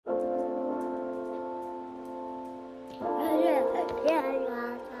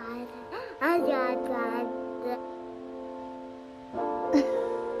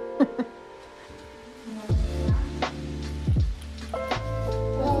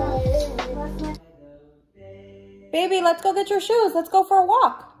Baby, let's go get your shoes. Let's go for a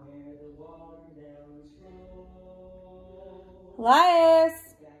walk. Elias.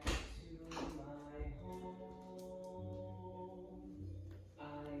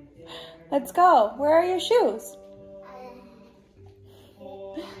 Let's go. Where are your shoes?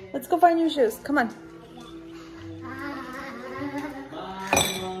 Let's go find your shoes. Come on.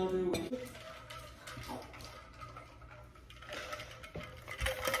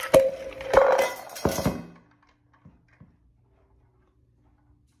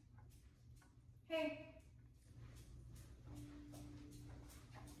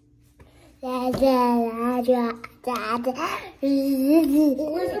 Where's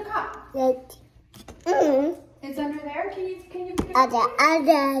the cup? It's under there. Can you pick it up?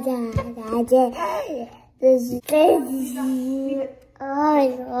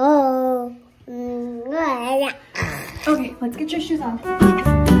 Okay, let's get your shoes on.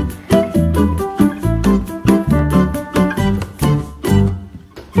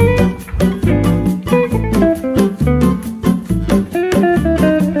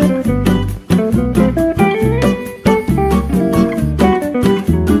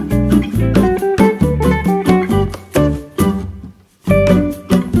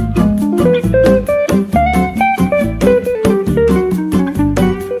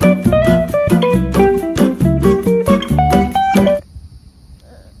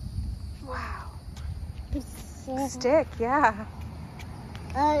 Stick, yeah.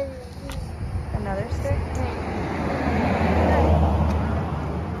 Another stick.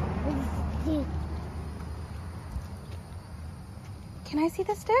 Can I see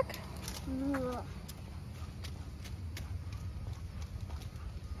the stick?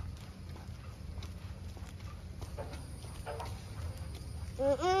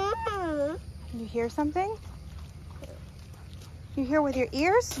 You hear something? You hear with your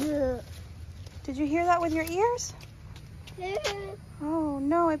ears? Did you hear that with your ears? Oh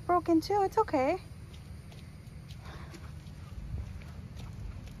no, it broke in two. It's okay.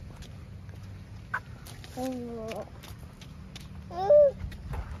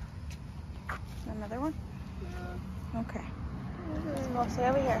 Another one? Okay. Let's go stay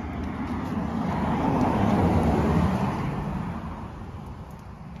over here.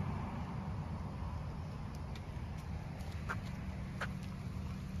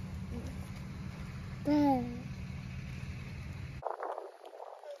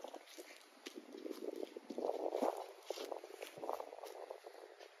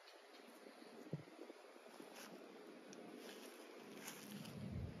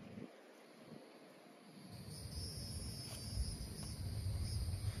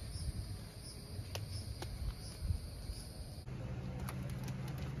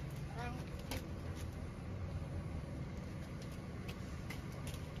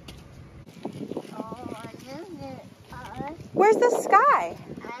 Where's the sky?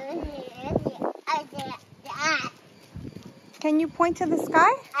 Can you point to the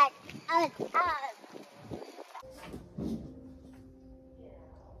sky?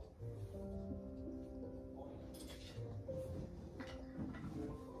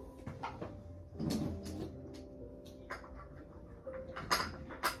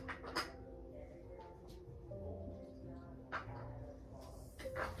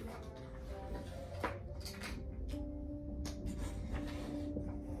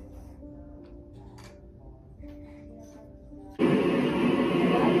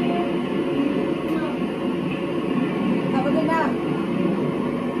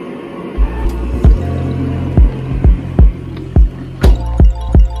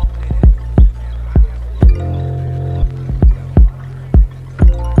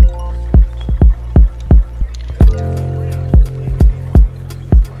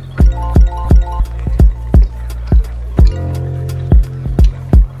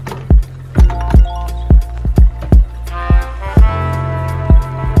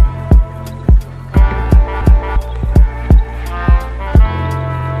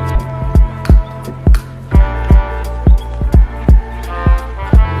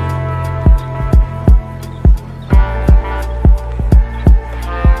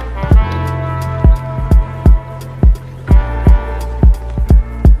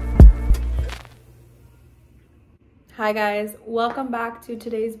 Hi guys, welcome back to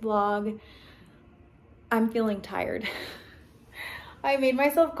today's vlog. I'm feeling tired. I made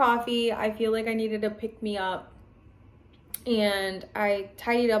myself coffee. I feel like I needed to pick me up and I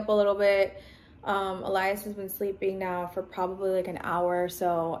tidied up a little bit. Elias has been sleeping now for probably like an hour or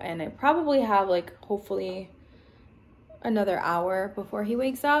so, and I probably have like hopefully another hour before he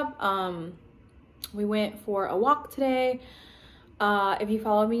wakes up. We went for a walk today. If you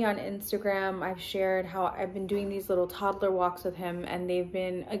follow me on Instagram, I've shared how I've been doing these little toddler walks with him, and they've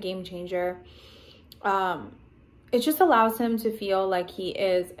been a game changer. It just allows him to feel like he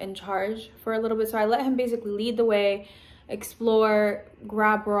is in charge for a little bit. So I let him basically lead the way, explore,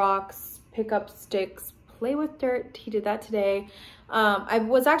 grab rocks, pick up sticks, play with dirt. He did that today. I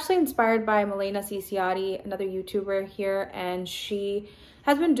was actually inspired by Milena Ciciotti, another YouTuber here, and she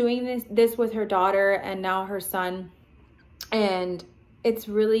has been doing this with her daughter and now her son. And it's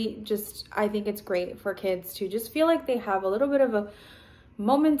really just, I think it's great for kids to just feel like they have a little bit of a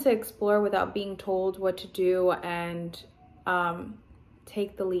moment to explore without being told what to do, and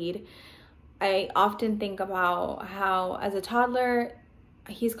take the lead. I often think about how as a toddler,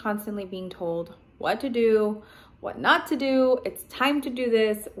 he's constantly being told what to do, what not to do. It's time to do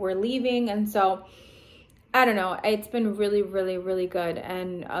this, we're leaving. And so I don't know, it's been really, really, really good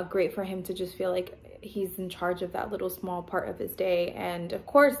and great for him to just feel like he's in charge of that little small part of his day. And of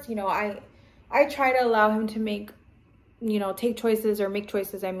course, you know, I try to allow him to make, you know, take choices or make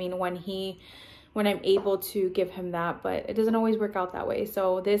choices. I mean, when I'm able to give him that, but it doesn't always work out that way.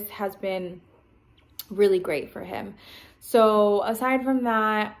 So this has been really great for him. So aside from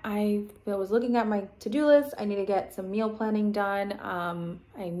that, I was looking at my to-do list. I need to get some meal planning done.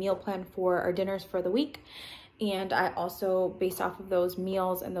 I meal plan for our dinners for the week. And I also, based off of those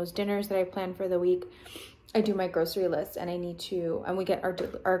meals and those dinners that I plan for the week, I do my grocery list, and and we get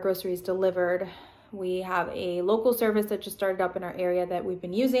our groceries delivered. We have a local service that just started up in our area that we've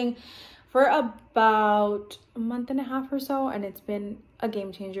been using for about a month and a half or so, and it's been a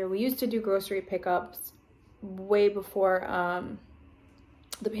game changer. We used to do grocery pickups way before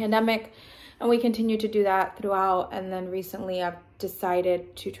the pandemic, and we continue to do that throughout. And then recently I've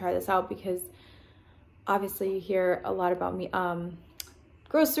decided to try this out because obviously you hear a lot about me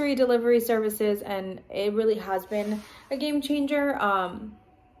grocery delivery services, and it really has been a game changer.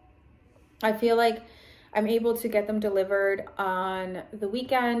 I feel like I'm able to get them delivered on the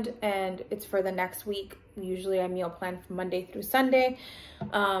weekend, and it's for the next week. Usually I meal plan from Monday through Sunday.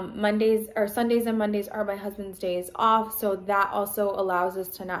 Sundays and Mondays are my husband's days off, so that also allows us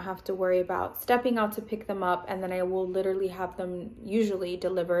to not have to worry about stepping out to pick them up, and then I will literally have them usually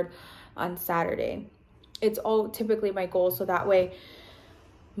delivered on Saturday. It's all typically my goal, so that way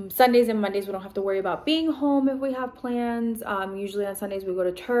Sundays and Mondays we don't have to worry about being home if we have plans. Usually on Sundays we go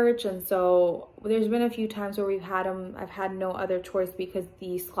to church, and so there's been a few times where I've had no other choice because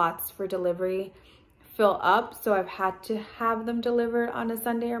the slots for delivery fill up, so I've had to have them delivered on a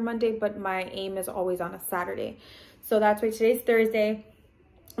Sunday or Monday, but my aim is always on a Saturday. So that's why today's Thursday.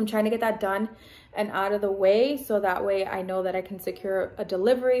 I'm trying to get that done and out of the way, so that way I know that I can secure a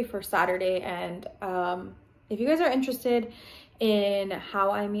delivery for Saturday. And if you guys are interested in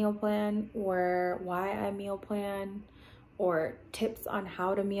how I meal plan or why I meal plan or tips on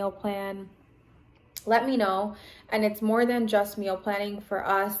how to meal plan, let me know. And it's more than just meal planning for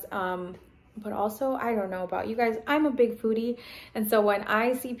us, but also, I don't know about you guys, I'm a big foodie, and so when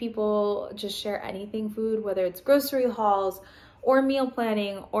I see people just share anything food, whether it's grocery hauls or meal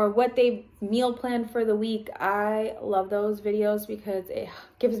planning or what they meal plan for the week, I love those videos because it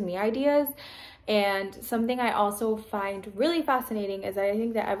gives me ideas. And something I also find really fascinating is that I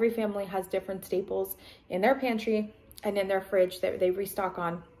think that every family has different staples in their pantry and in their fridge that they restock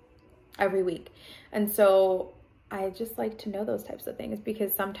on every week. And so I just like to know those types of things,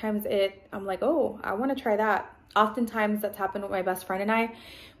 because sometimes I'm like, oh, I want to try that. Oftentimes that's happened with my best friend and I.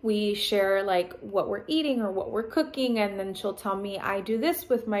 We share like what we're eating or what we're cooking, and then she'll tell me I do this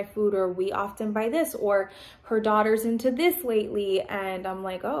with my food, or we often buy this, or her daughter's into this lately, and I'm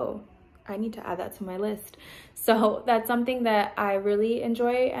like, oh, I need to add that to my list. So that's something that I really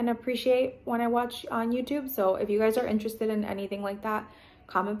enjoy and appreciate when I watch on YouTube. So if you guys are interested in anything like that,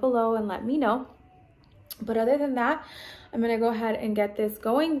 comment below and let me know. But other than that, I'm gonna go ahead and get this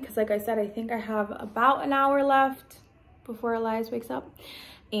going, because like I said, I think I have about an hour left before Elias wakes up,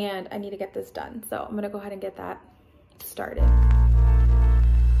 and I need to get this done. So I'm gonna go ahead and get that started.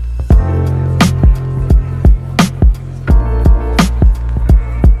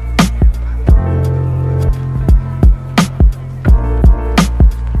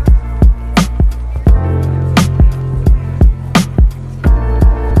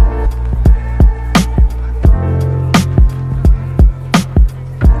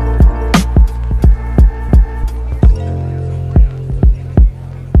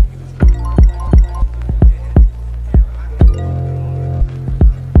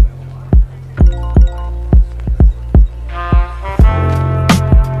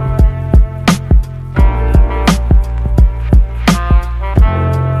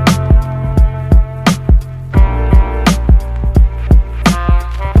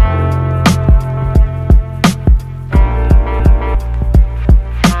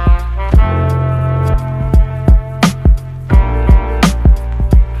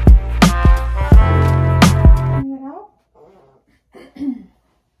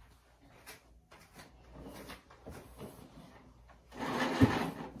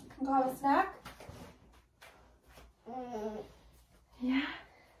 a snack? Yeah.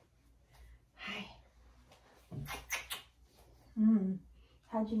 Hi.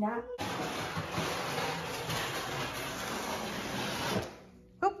 How'd you nap?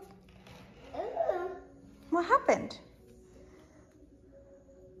 Oh. What happened?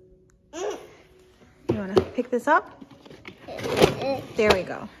 You want to pick this up? There we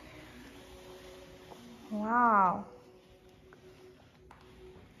go. Wow.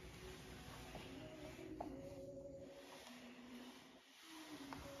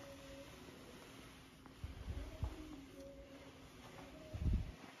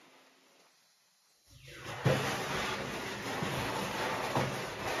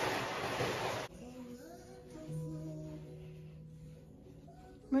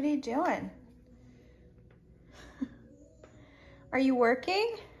 What are you doing? Are you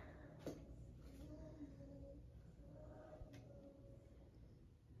working?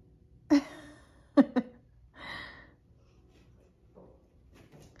 We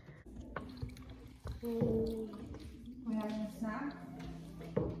having a snack?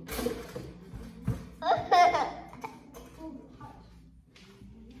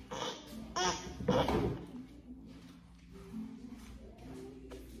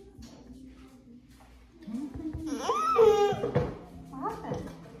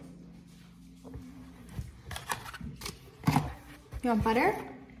 You want butter?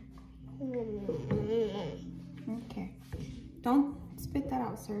 Okay. Don't spit that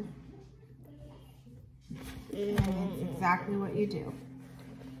out, sir. That's exactly what you do.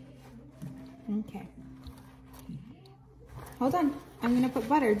 Okay. Hold on. I'm gonna put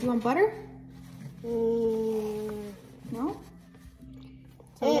butter. Do you want butter? No?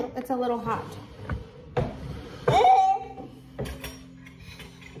 It's a little hot.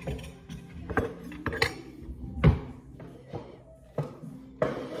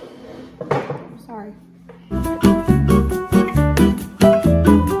 Sorry.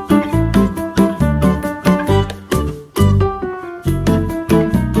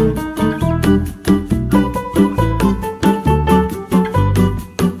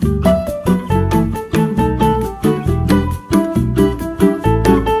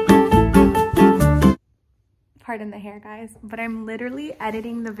 Pardon the hair, guys, but I'm literally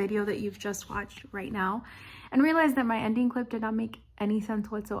editing the video that you've just watched right now and realized that my ending clip did not make any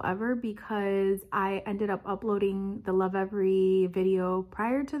sense whatsoever because I ended up uploading the Love Every video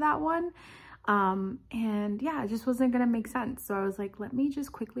prior to that one. And yeah, it just wasn't gonna make sense. So I was like, let me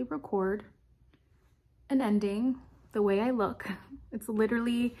just quickly record an ending the way I look. It's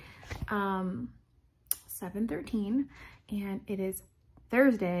literally 7:13 and it is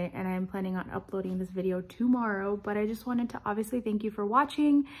Thursday and I'm planning on uploading this video tomorrow, but I just wanted to obviously thank you for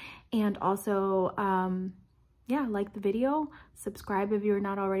watching and also yeah, like the video, subscribe if you're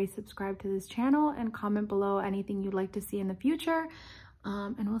not already subscribed to this channel, and comment below anything you'd like to see in the future,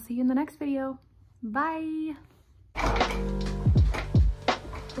 and we'll see you in the next video. Bye.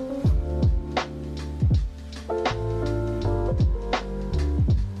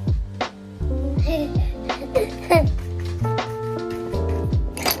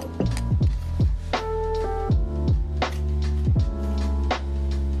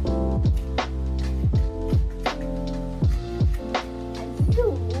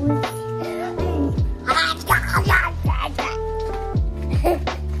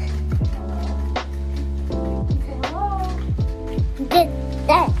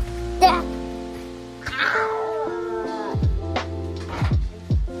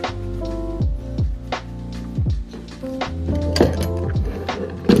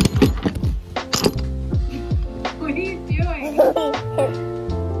 What are you doing? Are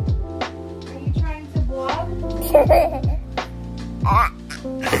you trying to vlog?